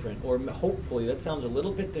bit different, or hopefully that sounds a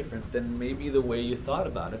little bit different than maybe the way you thought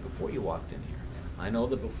about it before you walked in here. I know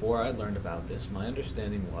that before I learned about this, my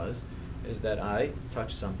understanding is that I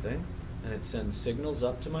touch something, and it sends signals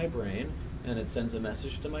up to my brain, and it sends a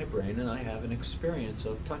message to my brain, and I have an experience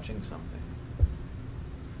of touching something.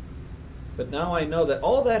 But now I know that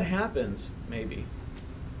all that happens, maybe,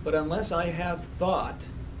 but unless I have thought,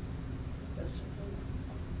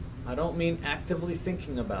 I don't mean actively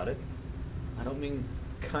thinking about it. I don't mean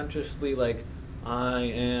consciously like, I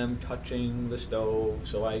am touching the stove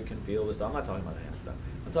so I can feel the stove. I'm not talking about that kind of stuff.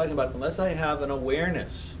 I'm talking about unless I have an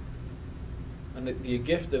awareness and the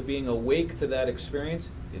gift of being awake to that experience,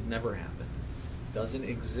 it never happened. It doesn't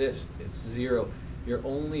exist. It's zero. You're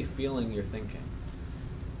only feeling your thinking.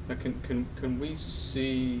 Now, can we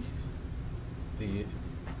see the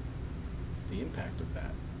impact of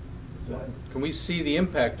that? Can we see the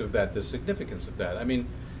impact of that, the significance of that? I mean,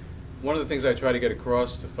 one of the things I try to get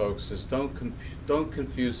across to folks is don't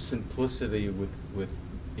confuse simplicity with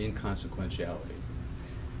inconsequentiality.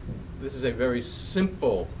 This is a very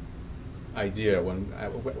simple idea.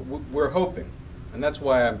 We're hoping, and that's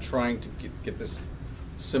why I'm trying to get this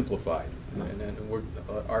simplified. And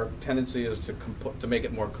our tendency is to make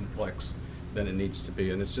it more complex than it needs to be,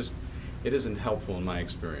 and it isn't helpful in my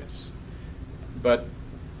experience. But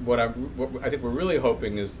what I think we're really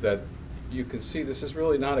hoping is that you can see this is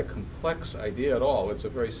really not a complex idea at all. It's a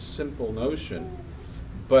very simple notion,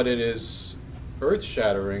 but it is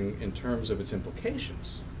earth-shattering in terms of its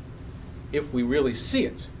implications. If we really see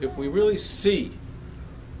it, if we really see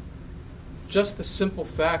just the simple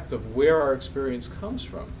fact of where our experience comes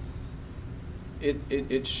from,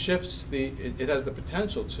 it shifts it has the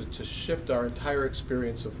potential to shift our entire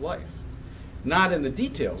experience of life. Not in the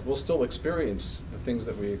details, we'll still experience the things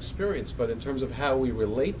that we experience, but in terms of how we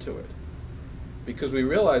relate to it. Because we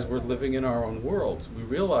realize we're living in our own world. We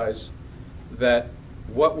realize that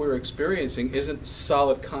what we're experiencing isn't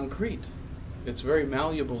solid concrete. It's very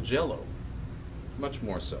malleable jello, much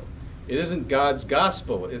more so. It isn't God's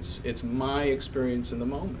gospel, it's my experience in the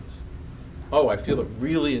moment. Oh, I feel it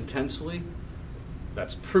really intensely?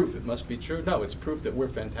 That's proof it must be true? No, it's proof that we're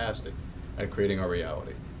fantastic at creating our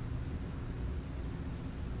reality.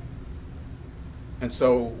 And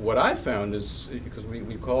so what I found is, because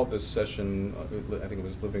we called this session, I think it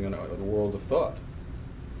was Living in a World of Thought.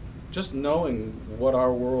 Just knowing what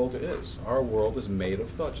our world is. Our world is made of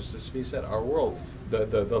thought, just as Tzvi said. Our world,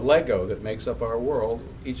 the Lego that makes up our world,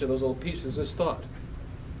 each of those little pieces is thought.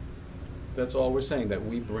 That's all we're saying, that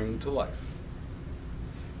we bring to life.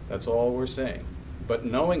 That's all we're saying. But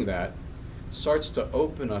knowing that starts to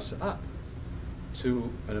open us up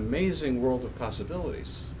to an amazing world of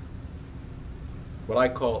possibilities. What I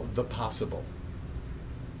call the possible.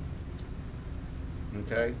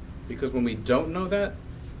 Okay? Because when we don't know that,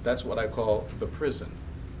 that's what I call the prison.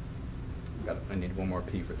 I need one more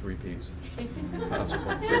P for 3 Ps.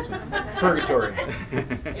 Possible prison. Purgatory. In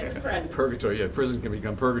the present. Purgatory, yeah. Prison can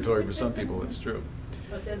become purgatory for some people, it's true.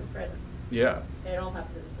 What's in the present? Yeah. It all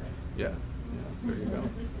happens in the present. Yeah. There you go.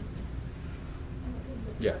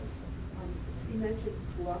 Yeah. He mentioned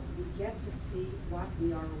before, we get to see what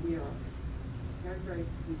we are aware of.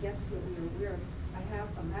 We get to see what we are aware of. I have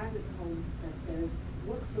a magnet at home that says,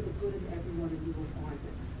 look for the good in everyone and you will find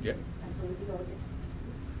it. Yeah. And so, it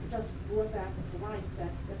just brought back to life that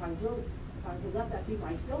if I will let that be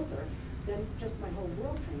my filter, then just my whole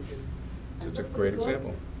world changes. It's a great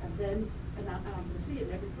example. And then, I'm going to see it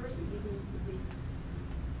in every person, even the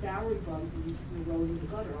Bowery bum who's rolling in the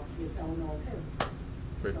gutter, I'll see it's Eleanor too.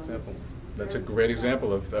 Great So example. it's That's a very great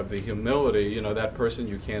example of the humility, that person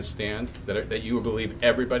you can't stand, that you believe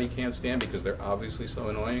everybody can't stand because they're obviously so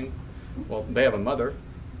annoying. Well, they have a mother,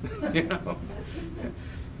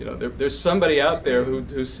 there's somebody out there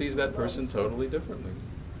who sees that person totally differently.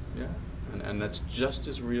 Yeah, and that's just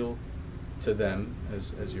as real to them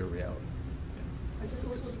as your reality. I just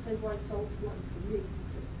also want to say why it's so important for me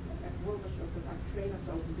at one of us to train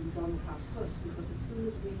ourselves and be done with house, because as soon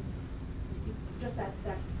as we just that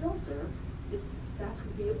filter that's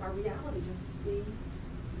going to be our reality, just to see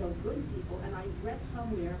those good people. And I read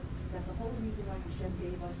somewhere that the whole reason why Hashem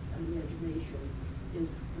gave us an imagination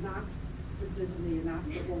is not for Disney and not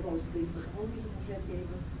for all those things, but the whole reason Hashem gave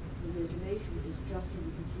us an imagination is just so we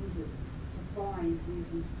can use it to find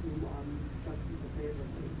reasons to judge people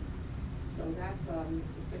favorably. So that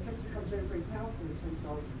it just becomes very, very powerful in terms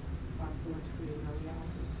of our thoughts creating our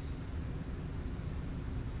reality.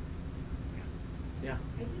 Yeah.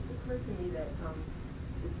 It just occurred to me that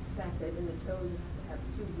the fact that in the show you have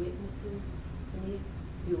 2 witnesses beneath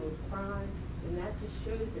you of crime, and that just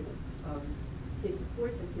shows that it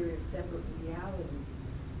supports a theory of separate realities.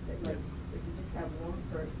 That like if you just have one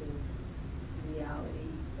person's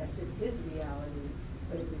reality, that's just his reality.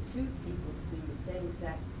 But if the 2 people see the same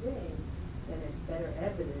exact thing, then it's better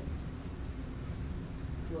evidence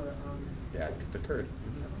for Yeah, it occurred.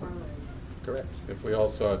 crime. Correct. If we all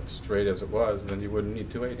saw it straight as it was, then you wouldn't need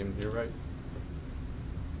 280. You're right.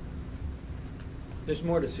 There's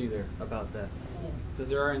more to see there about that. Because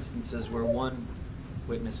there are instances where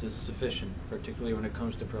witness is sufficient, particularly when it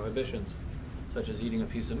comes to prohibitions, such as eating a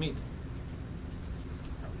piece of meat.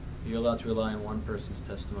 You're allowed to rely on one person's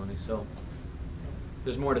testimony, so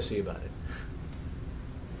there's more to see about it.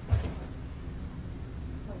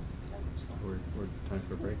 We're time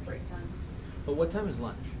for a break? Break time. But what time is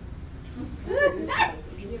lunch?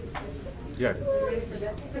 Yeah.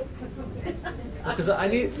 Because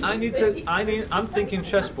I'm thinking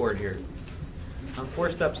chessboard here. I'm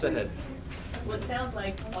 4 steps ahead. Well, it sounds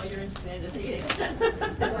like all you're interested in is eating.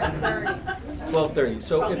 12:30,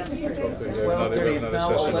 so if, 12:30, it's now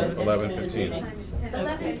 11:15.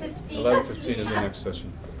 11:15. 11:15 is the next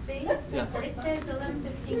session. See? Yeah. It says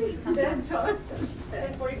 11:15 we come back. That's all.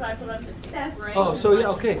 10:45 to 11:15. That's Right? Oh, so yeah,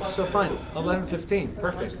 okay, so fine, 11:15,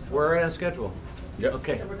 perfect. We're right on schedule. Yep.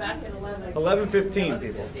 Okay. So we're back at 11. 11:15,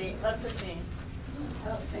 people. 11:15.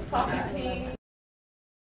 Coffee, tea.